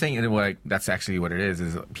 what you're saying, that's actually what it is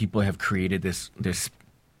people have created this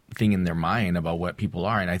thing in their mind about what people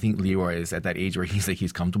are, and I think Leroy is at that age where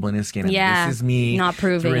he's comfortable in his skin. And Yeah, this is me, not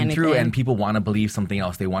proving through and through, anything. and people want to believe something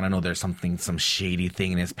else. They want to know there's some shady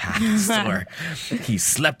thing in his past, or he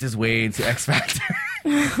slept his way to X Factor.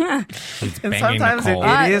 And Banging sometimes Nicole.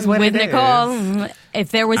 it is what with it Nicole, is.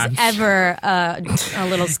 if there was I'm ever a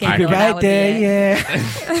little scandal, You're that right would be there,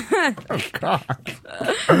 it.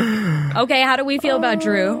 yeah. Okay, how do we feel about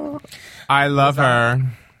Drew? I love her.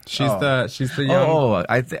 She's the young.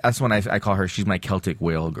 That's when I call her. She's my Celtic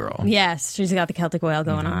whale girl. Yes, she's got the Celtic whale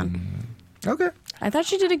going on. Okay. I thought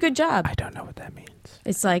she did a good job. I don't know what that means.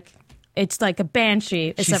 It's like a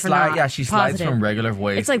banshee, except for not she slides positive. from regular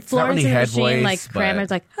voice. It's like It's not Florence really and the head Machine, voice, like but-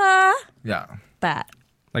 Kramer's like, ah, Yeah. that.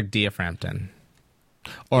 Like Dia Frampton.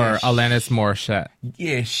 Or Alanis Morissette.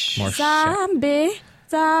 Ish. Zombie.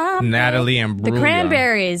 Natalie Imbruglia. The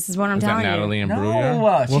Cranberries is what I'm Is that telling Natalie you.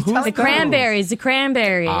 Imbruglia? she's who's telling The Cranberries. The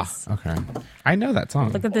Cranberries. Okay. I know that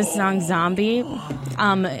song. Look at this song, Zombie.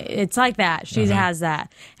 It's like that. She has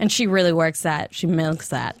that, and she really works that. She milks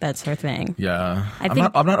that. That's her thing. Yeah. I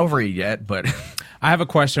think- I'm not over it yet, but I have a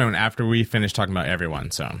question after we finish talking about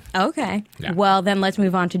everyone, so Okay. Yeah. Well, then let's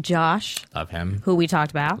move on to Josh, love him. who we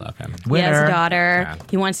talked about. Love him. He has a Winner. daughter. Yeah.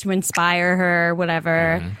 He wants to inspire her,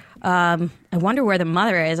 whatever. I wonder where the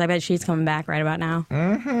mother is. I bet she's coming back right about now.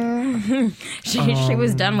 She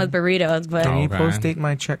was done with burritos, but can you Okay. post date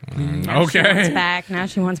my check, please? now she wants Okay. back. Now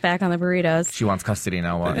she wants back on the burritos. She wants custody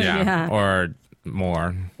now. What? Yeah. Yeah. Or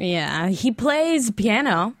more. Yeah, he plays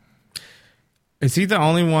piano. Is he the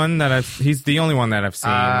only one that he's the only one that I've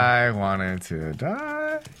seen. I wanted to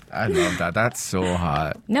die. I love that. That's so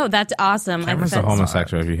hot. No, that's awesome. Cameron's a that's-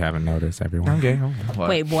 homosexual if you haven't noticed, everyone. Okay. What?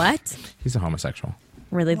 Wait, what? He's a homosexual.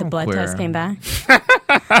 Really? The blood queer. test came back?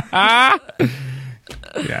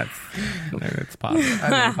 Yeah, it's possible.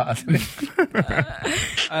 I'm positive.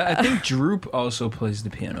 I think Droop also plays the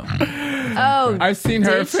piano. Oh, I've seen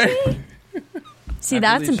her. did she? See,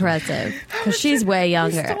 that's believe so. impressive because she's way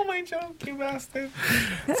younger. Stole my joke, you bastard.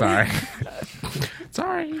 Sorry.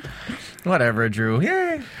 Sorry. Whatever, Drew.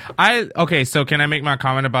 Yay. Okay, so can I make my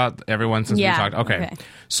comment about everyone since Yeah, we talked? Okay. okay.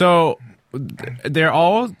 So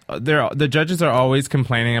the judges are always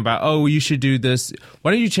complaining about, oh, you should do this.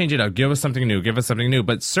 Why don't you change it up? Give us something new. Give us something new.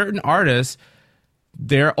 But certain artists,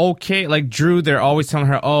 they're okay. Like Drew, they're always telling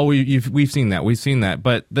her, oh, we've seen that. We've seen that.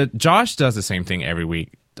 But Josh does the same thing every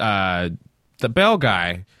week. The Bell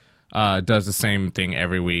guy does the same thing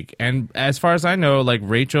every week. And as far as I know, like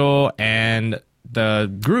Rachel and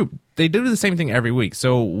the group, they do the same thing every week.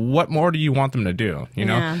 So what more do you want them to do? You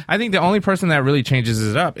know, Yeah. I think the only person that really changes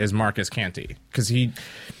it up is Marcus Canty, because he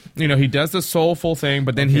does the soulful thing,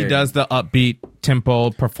 but then he Okay. does the upbeat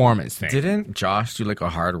tempo performance thing. Didn't Josh do like a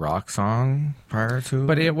hard rock song prior to?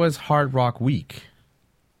 But it was Hard Rock Week.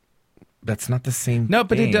 that's not the same. No,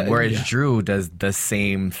 but it thing. does- Whereas yeah. Drew does the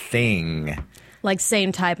same thing. Like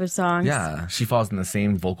same type of songs. Yeah, she falls in the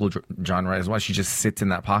same vocal genre as well. She just sits in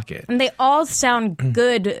that pocket. And they all sound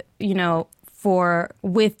good,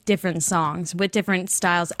 with different songs, with different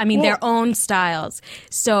styles. I mean, their own styles.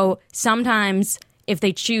 So sometimes if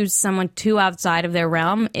they choose someone too outside of their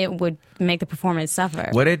realm, it would make the performance suffer.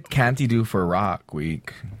 What did Canty do for Rock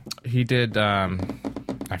Week? He did. I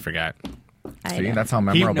forgot. See, that's how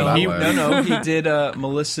memorable that was. No. He did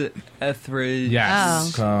Melissa Etheridge.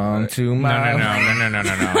 Yes. Come to my...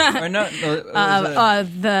 Or not.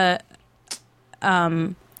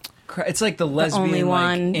 It's like the lesbian only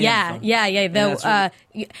one. Like, Yeah.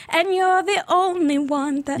 And you're the only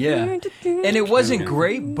one that... Yeah. And it wasn't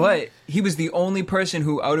great, but he was the only person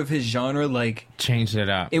who, out of his genre, like... Changed it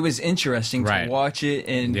up. It was interesting to watch it,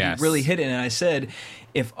 and he really hit it. And I said,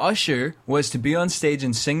 if Usher was to be on stage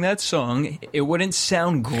and sing that song, it wouldn't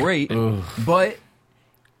sound great, but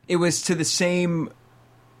it was to the same...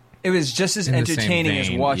 It was just as entertaining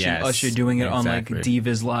as watching Usher doing it on, like,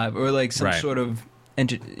 Divas Live or, like, some sort of...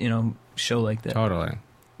 show like that. Totally.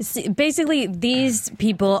 See, basically, these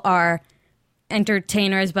people are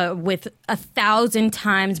entertainers, but with 1,000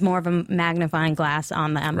 times more of a magnifying glass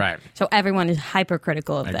on them. Right. So everyone is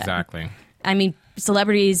hypercritical of them. Exactly. I mean,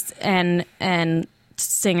 celebrities and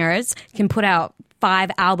singers can put out 5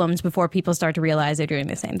 albums before people start to realize they're doing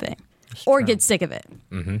the same thing, or get sick of it.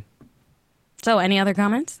 Mm-hmm. So, any other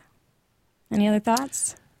comments? Any other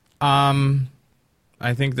thoughts?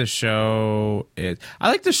 I think the show is... I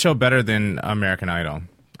like the show better than American Idol.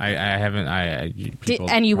 I haven't...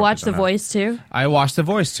 And you watched The Voice too? I watched The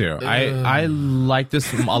Voice too. I like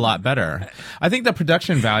this a lot better. I think the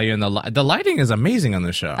production value and the lighting is amazing on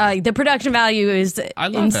the show. The production value is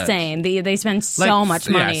insane. They spend so much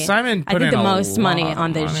money. Yeah, Simon put I think in the a most money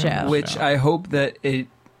on this show. Which I hope that it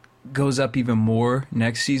goes up even more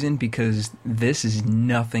next season, because this is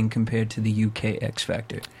nothing compared to the UK X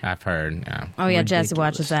Factor. I've heard, yeah. Oh, yeah, Jesse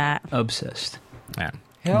watches that. Obsessed. Yeah.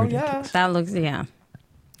 Hell yeah. That looks, yeah.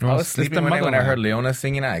 I was sleeping when I heard Leona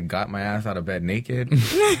singing. I got my ass out of bed naked.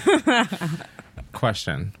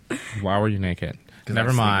 Question. Why were you naked?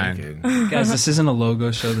 Never mind. Guys, this isn't a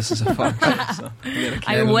logo show. This is a fun show. So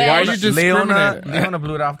I wish. Why are you discriminating? Leona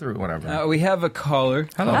blew it off the root, whatever. we have a caller.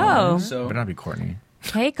 Hello. So Better not be Courtney.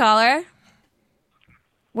 Hey, caller.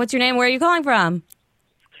 What's your name? Where are you calling from?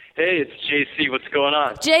 Hey, it's JC. What's going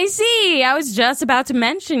on? JC, I was just about to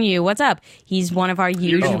mention you. What's up? He's one of our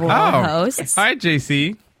usual hosts. Hi,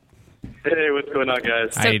 JC. Hey, what's going on,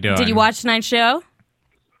 guys? How you doing? Did you watch tonight's show?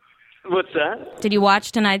 What's that? Did you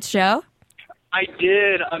watch tonight's show? I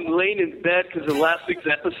did. I'm laying in bed because of last week's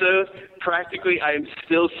episode. Practically, I am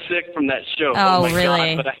still sick from that show. Oh, my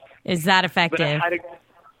really? God, Is that effective? But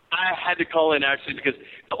I had to call in, actually, because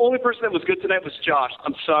the only person that was good tonight was Josh.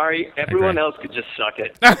 I'm sorry. Everyone else could just suck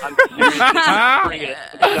it. I'm seriously bring it.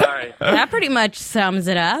 I'm sorry. That pretty much sums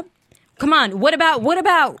it up. Come on. What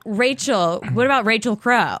about Rachel? What about Rachel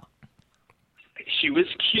Crow? She was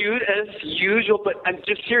cute as usual, but I'm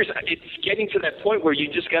just serious. It's getting to that point where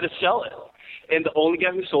you just got to sell it. And the only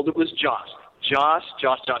guy who sold it was Josh. Josh.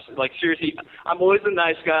 Like, seriously, I'm always the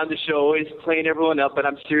nice guy on the show, always playing everyone up, but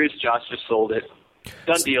I'm serious. Josh just sold it.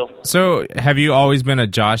 Done deal. So, have you always been a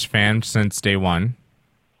Josh fan since day one?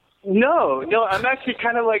 No, I'm actually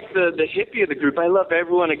kind of like the hippie of the group. I love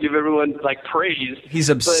everyone. I give everyone, like, praise. He's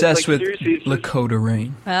obsessed but, like, with seriously, Lakota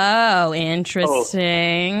Rain. Oh,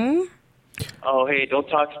 interesting. Oh, hey, don't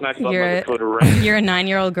talk smack about my Lakota Rain. You're a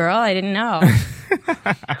 9-year-old girl? I didn't know.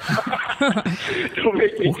 Don't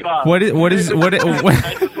make me cough. What? I just wanted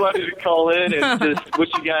to call in and just wish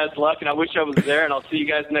you guys luck, and I wish I was there, and I'll see you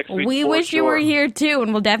guys next week. We wish you were here, too,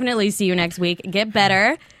 and we'll definitely see you next week. Get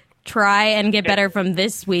better. Try and get better from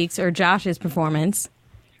this week's or Josh's performance.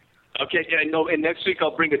 Okay, yeah, no, and next week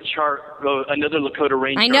I'll bring a chart, another Lakota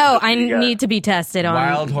Rain I chart. know, I need to be tested on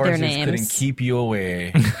Wild their horses names. couldn't keep you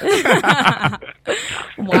away.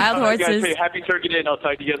 Wild horses. Guys, hey, happy Turkey Day, and I'll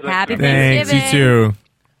talk to you guys next Happy week. Thanks, you Thanksgiving. too.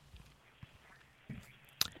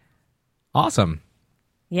 Awesome.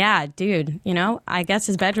 Yeah, dude, I guess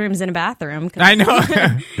his bedroom's in a bathroom. I know.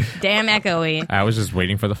 Damn echoey. I was just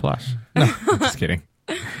waiting for the flush. No, I'm just kidding.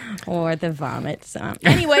 Or the vomit.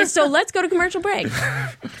 Anyway, so let's go to commercial break.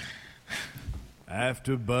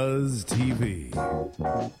 AfterBuzz TV.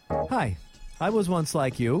 Hi, I was once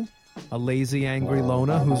like you, a lazy, angry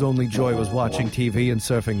loner whose only joy was watching TV and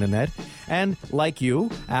surfing the net. And, like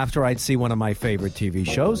you, after I'd see one of my favorite TV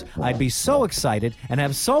shows, I'd be so excited and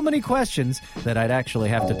have so many questions that I'd actually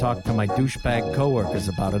have to talk to my douchebag coworkers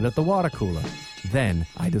about it at the water cooler. Then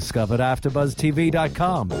I discovered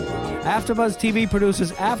AfterBuzzTV.com. AfterBuzz TV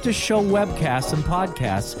produces after-show webcasts and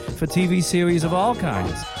podcasts for TV series of all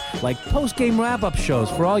kinds. like post-game wrap-up shows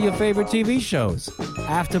for all your favorite TV shows.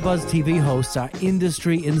 AfterBuzz TV hosts are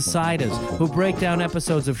industry insiders who break down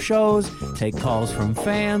episodes of shows, take calls from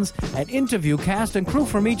fans, and interview cast and crew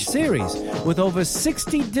from each series, with over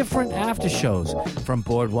 60 different after shows, from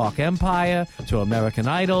Boardwalk Empire to American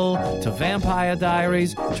Idol to Vampire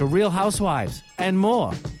Diaries to Real Housewives, and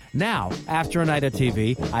more. Now, after a night of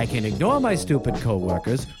TV, I can ignore my stupid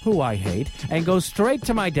coworkers, who I hate, and go straight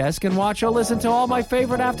to my desk and watch or listen to all my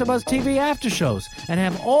favorite AfterBuzz TV after shows, and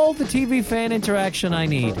have all the TV fan interaction I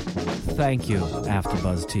need. Thank you,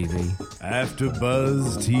 AfterBuzz TV.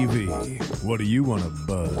 AfterBuzz TV. What do you want to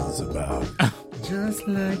buzz about? Just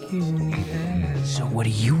like you need. So what do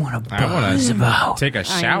you want to I want to take a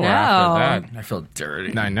shower after that. I feel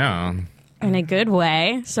dirty. I know. In a good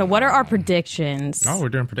way. So what are our predictions? Oh, we're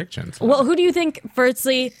doing predictions. Well, who do you think,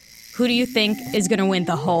 firstly, who do you think is going to win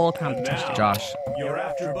the whole competition? Josh. Your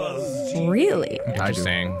AfterBuzz. Really?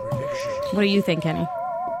 Interesting. What do you think, Kenny?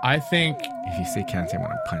 I think If you say can't say, I'm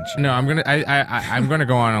gonna punch you. no. I'm gonna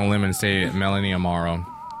go on a limb and say Melanie Amaro.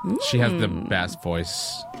 She has the best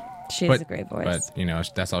voice. She has a great voice. But you know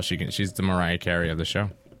that's all she can. She's the Mariah Carey of the show.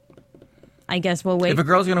 I guess we'll wait. If a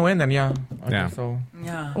girl's gonna win, then yeah. Yeah. So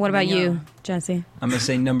Yeah. What about you, Jesse? I'm going to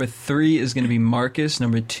say number 3 is going to be Marcus,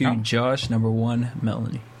 number 2, Josh, number 1,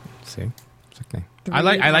 Melanie. See, I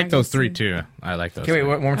like those three too. I like those. okay, wait,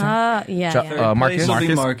 one more time. Yeah. Marcus. Place will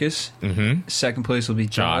be Marcus. Mm-hmm. Second place will be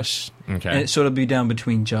Josh. Okay. And so it'll be down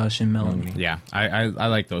between Josh and Melanie. Yeah, I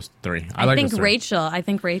like those three. I like think those three. Rachel.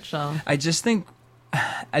 I just think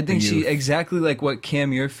she exactly like what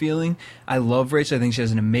Cam you're feeling. I love Rachel. I think she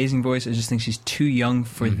has an amazing voice. I just think she's too young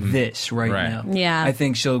for this right now. Yeah. I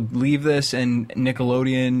think she'll leave this and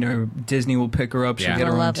Nickelodeon or Disney will pick her up. She'll Yeah. get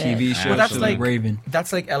her You'll own love TV it. show. Well, that's She'll like be Raven.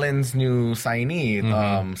 That's like Ellen's new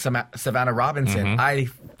signee, Savannah Robinson. I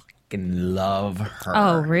fucking love her.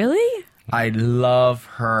 Oh, really? I love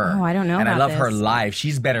her. Oh, I don't know And I about love her this. live.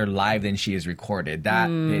 She's better live than she is recorded. That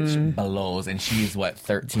bitch blows, and she's what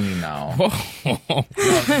 13 now. No,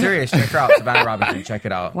 serious. Check her out, Savannah Robinson. Check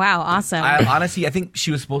it out. Wow, awesome. I think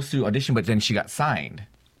she was supposed to audition, but then she got signed.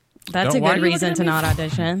 That's Don't- a why good are you reason looking to at not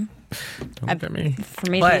audition. Don't look at me. For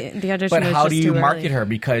me, But the audition was how just do you too market early. her?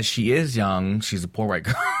 Because she is young. She's a poor white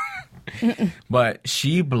girl. But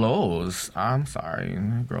she blows. I'm sorry,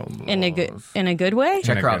 that girl blows. In a good way?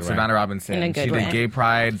 Check In a her out, good way. Savannah Robinson. In a good she way. did Gay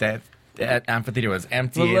Pride. That amphitheater was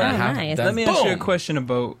empty. Well, and let- nice. Let me ask you a boom. question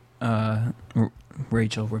about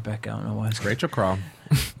Rachel, Rebecca. I don't know why. It's Rachel Crow.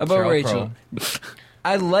 about Cheryl Rachel.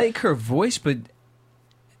 I like her voice, but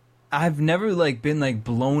I've never been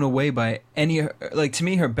blown away by any. To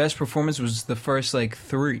me, her best performance was the first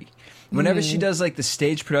 3. Whenever she does the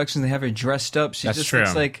stage productions, they have her dressed up. She That's just true.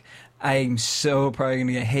 looks like. I'm so probably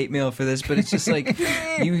gonna get hate mail for this, but it's just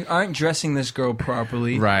you aren't dressing this girl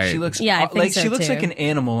properly. Right. She looks Yeah, I think she so, looks too. like an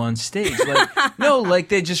animal on stage.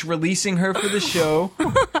 They're just releasing her for the show.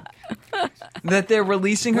 That they're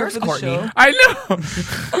releasing her Where's for the Courtney? show.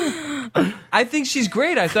 I know. I think she's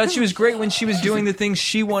great. I thought she was great when she was doing the things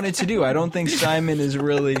she wanted to do. I don't think Simon is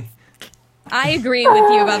really. I agree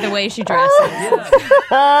with you about the way she dresses.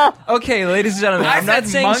 Okay, ladies and gentlemen, I'm not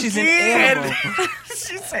saying she's an animal.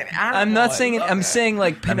 She said animal. I'm not saying it. I'm saying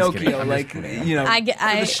Pinocchio, I'm just kidding. I-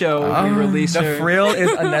 for the show, we release The her. frill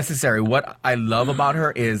is unnecessary. What I love about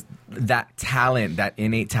her is that talent, that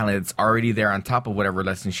innate talent that's already there on top of whatever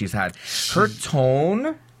lesson she's had. Her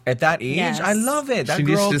tone at that age, Yes. I love it. That She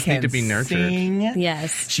needs- girl just can need to be nurtured. sing.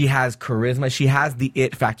 Yes. She has charisma. She has the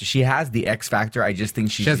it factor. She has the X factor. I just think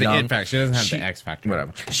she's She has the young. it factor. She doesn't have the X factor.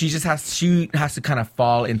 Whatever. She has to kind of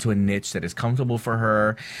fall into a niche that is comfortable for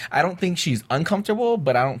her. I don't think she's uncomfortable,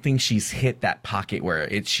 but I don't think she's hit that pocket where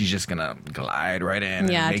she's just gonna glide right in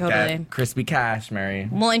Yeah, and make totally. that crispy cash, Mary.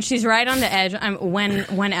 Well, and she's right on the edge.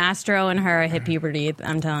 When Astro and her hit puberty,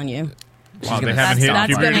 I'm telling you, Wow, they gonna haven't hit that's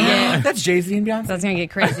puberty. gonna get That's Jay-Z and Beyonce. that's gonna get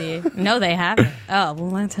crazy. No, they haven't. Oh, well,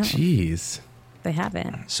 let's hope Jeez. they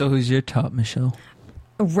haven't. So who's your top, Michelle?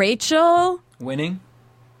 Rachel. Winning?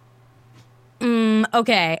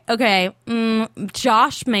 Okay.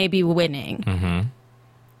 Josh may be winning.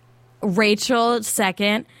 Rachel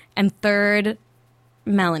second, and third,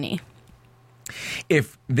 Melanie.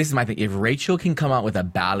 If this is my thing, if Rachel can come out with a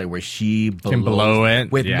ballad where she Can blow it,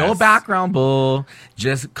 with no yes. background bull,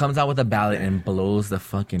 just comes out with a ballad and blows the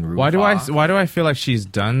fucking roof Why do off. I feel like she's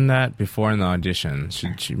done that before in the audition?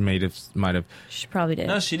 She might have. She probably did.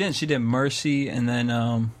 No, she didn't. She did Mercy, and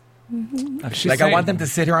then She's Like, I want them to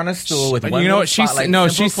sit her on a stool with one you know little what she's spotlight, no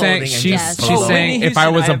simple she's saying clothing, and she's Yes. just she's blow it. saying Whitney if I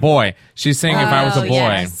was a Houston, boy. She's saying if I was a boy.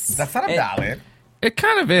 Yes. That's not a ballad. It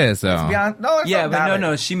kind of is though. No, it's yeah, not but ballad.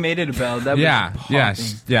 no, she made it a ballad. That Yeah,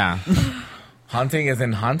 was yeah, popping. yeah. Haunting is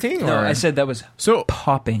in haunting? No, or? I said that was So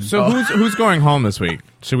popping. So who's going home this week?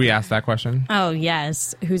 Should we ask that question? Oh,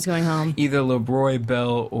 yes. Who's going home? Either LeBroy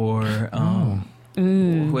Bell or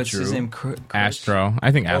what's his name? Astro.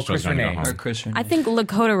 I think Astro's Chris going to go Renee. Or home. Chris Renee. I gotta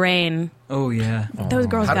Lakota Rain. Oh yeah. Those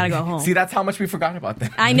girls How gotta did- go home. See, that's how much we forgot about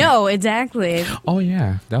them. I know, exactly. Oh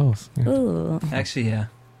yeah, that was. Yeah. Ooh. Actually, yeah.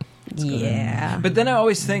 Yeah. But then I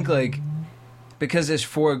always think like, because there's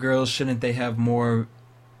 4 girls, shouldn't they have more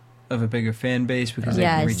of a bigger fan base because they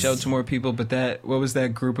can Yes. reach out to more people? But what was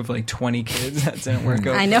that group of like 20 kids that didn't work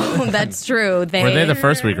out? I know, that's true. Were they the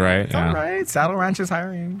first week, right? All right, Saddle Ranch is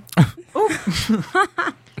hiring.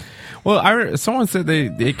 Well, someone said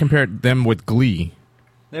they compared them with Glee.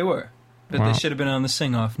 They were, but Wow. they should have been on the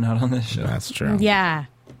Sing Off, not on this show. That's true. Yeah.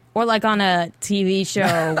 Or like on a TV show.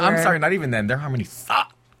 I'm where- sorry, not even then. Their harmony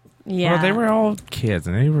sucked. Yeah. Well, they were all kids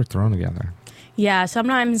and they were thrown together. Yeah,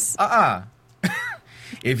 sometimes.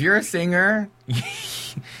 If you're a singer, you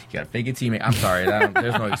gotta fake it till you make. I'm sorry,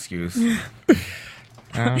 there's no excuse.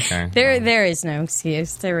 Okay. There is no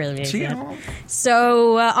excuse. There really Gee, isn't.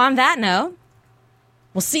 So, on that note,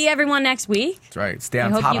 we'll see everyone next week. That's right. Stay I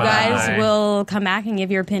on hope top you of guys that. will come back and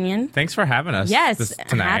give your opinion. Thanks for having us. Yes.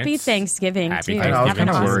 tonight. Happy Thanksgiving, Happy too. I know, I was Have an kind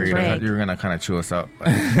of awesome worried. I thought break. you were gonna kind of chew us up. But-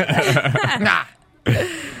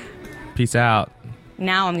 Peace out.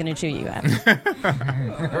 Now I'm going to chew you out.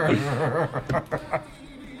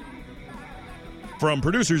 From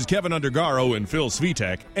producers Kevin Undergaro and Phil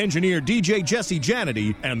Svitek, engineer DJ Jesse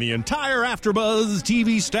Janity, and the entire AfterBuzz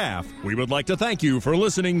TV staff, we would like to thank you for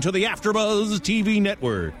listening to the AfterBuzz TV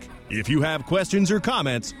network. If you have questions or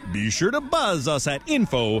comments, be sure to buzz us at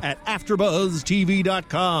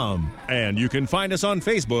info@AfterBuzzTV.com. And you can find us on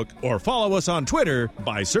Facebook or follow us on Twitter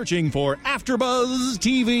by searching for AfterBuzz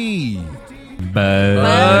TV.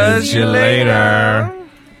 Buzz you later.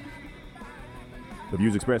 The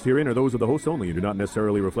views expressed herein are those of the hosts only and do not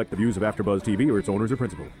necessarily reflect the views of AfterBuzz TV or its owners or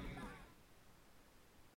principals.